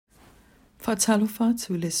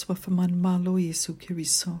Faatauga le swafaman malo Iesu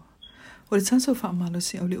Keriso. O le tato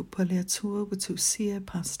malosi au le Upu Folafola with Tusi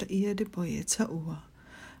Paia de boye taua.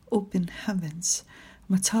 Open heavens.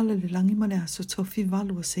 MATALA le langi male aso TOFI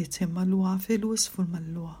valua SETEMA lua feluas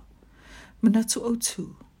fulmalua. Manatu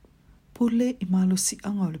Autu. Pule I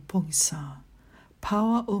malosiaga le pogisa.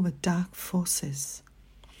 Power over dark forces.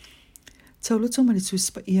 Tauloto ma le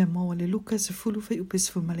Tusi Paia mo le Luka se fulu fai upes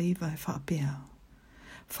fumaleiva e faapea.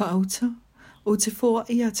 Auta. O te foa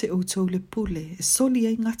ia te outou le pule e soli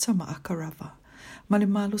ai gata ma akarava, ma le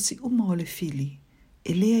malosi uma o le fili,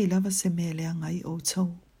 e leai lava se mea leanga I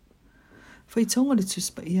outou. Faitauga le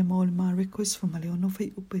Tusi Paia mo le Mareko ma le ono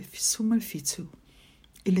fai upu fisuma le fitu,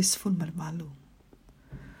 I le sfuma le malo.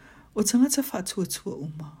 O tagata faatuatua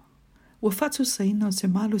uma, ua faatusaina o se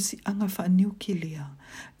malosi anga faaniukilia,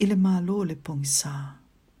 I le malo le pogisa.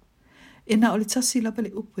 E na o le tasi lava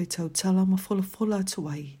le upu e tautala ma folafola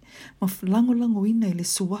Atua I, ma lango ina I le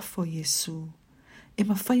suafo Iesu, e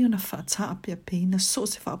ma whai ona faata'apea peina so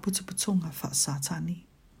se faaputuputonga faasatani.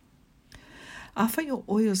 A whai o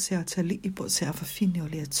oio se atali ipo se awhawhine o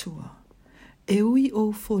le Atua, e ui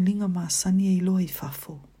o fōlinga maasani e iloa I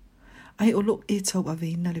fafo, ai o lo e tau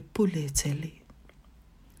aveina le pule e tele.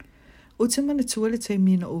 O te manatua le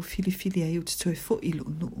taimina o fili ai o te toe fo I lo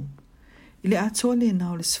nuu. I le Atua le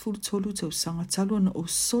nao le sfulu tolu tau sanga talo na o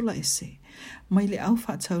sola ese, mai le au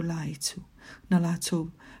faataula aitu, na lato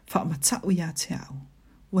faamata'u ia te au,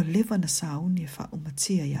 ua leva na sauni e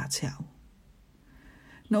faaumatia ia te au.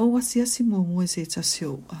 Na o wasiasi mua se tasi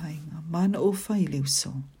o ainga, ma na o fai le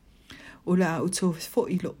uso. O le auto fo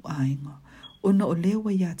I lo ainga, o na o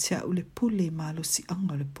lewa ia te au le pule malosi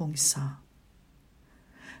anga le pogisa.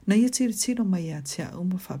 Na ia tiro mai ia te au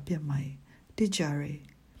ma faapea mai, de jare,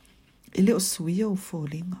 ele o suia o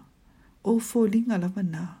fōlinga lava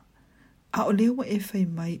nā. A o lewa e whai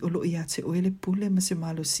mai o lo ia te oele pule ma se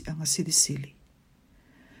malosi anga silisili.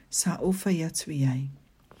 Sa o whai atu iai.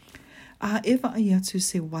 A eva ai atu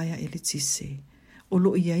se waia ele tise, o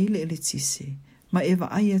lo iai le ele tise, ma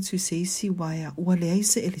eva ai atu se isi waia ua leai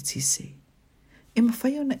se ele tise. E ma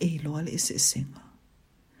whai ona e loa le ese esenga.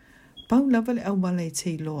 Pau lava le awala e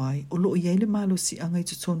te loa ai, o lo iai le malosi anga I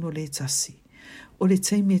tutono le tasi. O le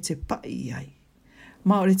taimi e te pai ai.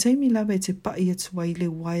 Ma o le taimi lava e te pai atu ai le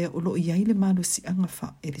waia o lo iai le malosi anga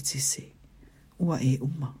fa e le tise. Ua e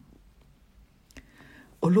uma.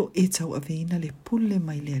 O lo e tau aveina le pule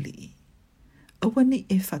mai le alii. Awani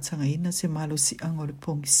e fatangaina se malosi anga o le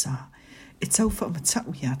pogisa. E tau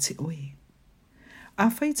faamata'u ia te oe. A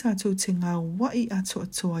whai tātou te ngā wai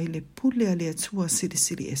atua ai le pule a le Atua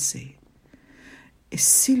Silisili Ese. E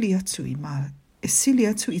sili atu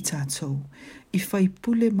I tātou. I whai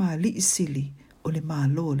pule ma li I sili o le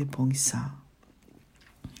malo o le pogisa.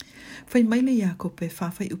 Whai mai le Iakope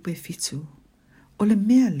whawhai upe fitu. O le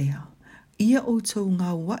mea lea, ia outou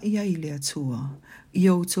ngā waia I le Atua,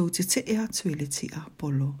 ia outou te e atu I le ti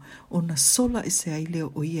apolo, o na sola ese ai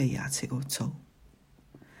leo o ia ia te outou.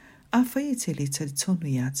 A whai e te le tari tonu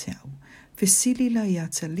ia te au, fesili la ia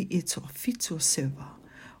te li e toa fitu o seva,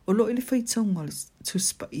 o lo ile Faitauga le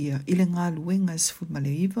Tusi Paia I le ngā luenga sfuma le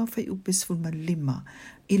iwa whai upe sfuma lima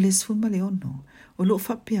I le sfuma le ono o lo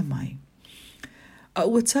whapea mai. A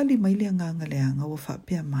ua tali mai le nganga leanga ua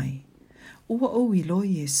whapea mai. Ua o I loa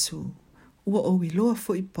Iesu, ua o I loa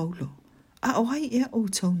fo I Paulo, a o hai ea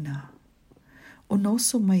outou nā. O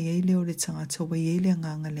noso mai e leo le tangata wa e le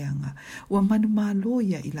nganga leanga, ua manu malo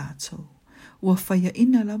ia I latou. Ua whaia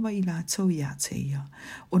ina lava I latou ia te ia.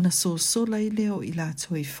 O na sola I leo I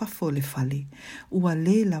latou I fafo le fali. Ua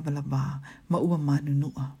le lava ma ua manu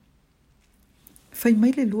nua. Whai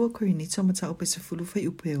mai le lua korini tamata'u pe se fulu whai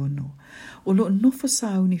upe ono. O lo nofo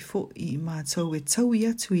sauni fo I mātou e tau I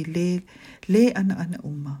atu I le ana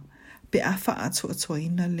uma. Pe afa atua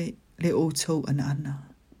ina le outou ana.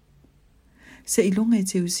 Se ilonga e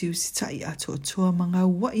te usi tai atua ma ngā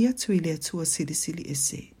wai atu I le Atua Silisili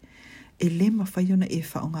Ese. E le mawhaiona e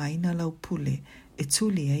whaonga ina lau pule e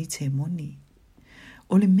tuli ai te moni.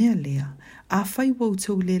 O le mea lea, a whai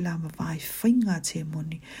wautou le la mawai whainga te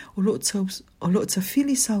moni o lo ta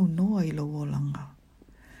fili sau noa I lo wolanga.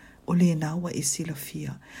 O le nawa e sila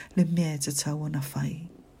fia, le mea e ta tau ana whai.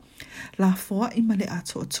 La foa I ma le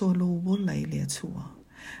atua lo wola I le Atua.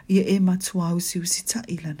 Ia e matua usi ta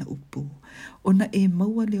ila na upu, o na e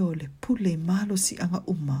maua leo le pule malosi anga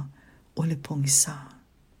uma o le pogisa.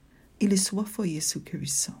 I le suafo Iesu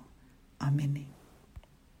Keriso. Amene.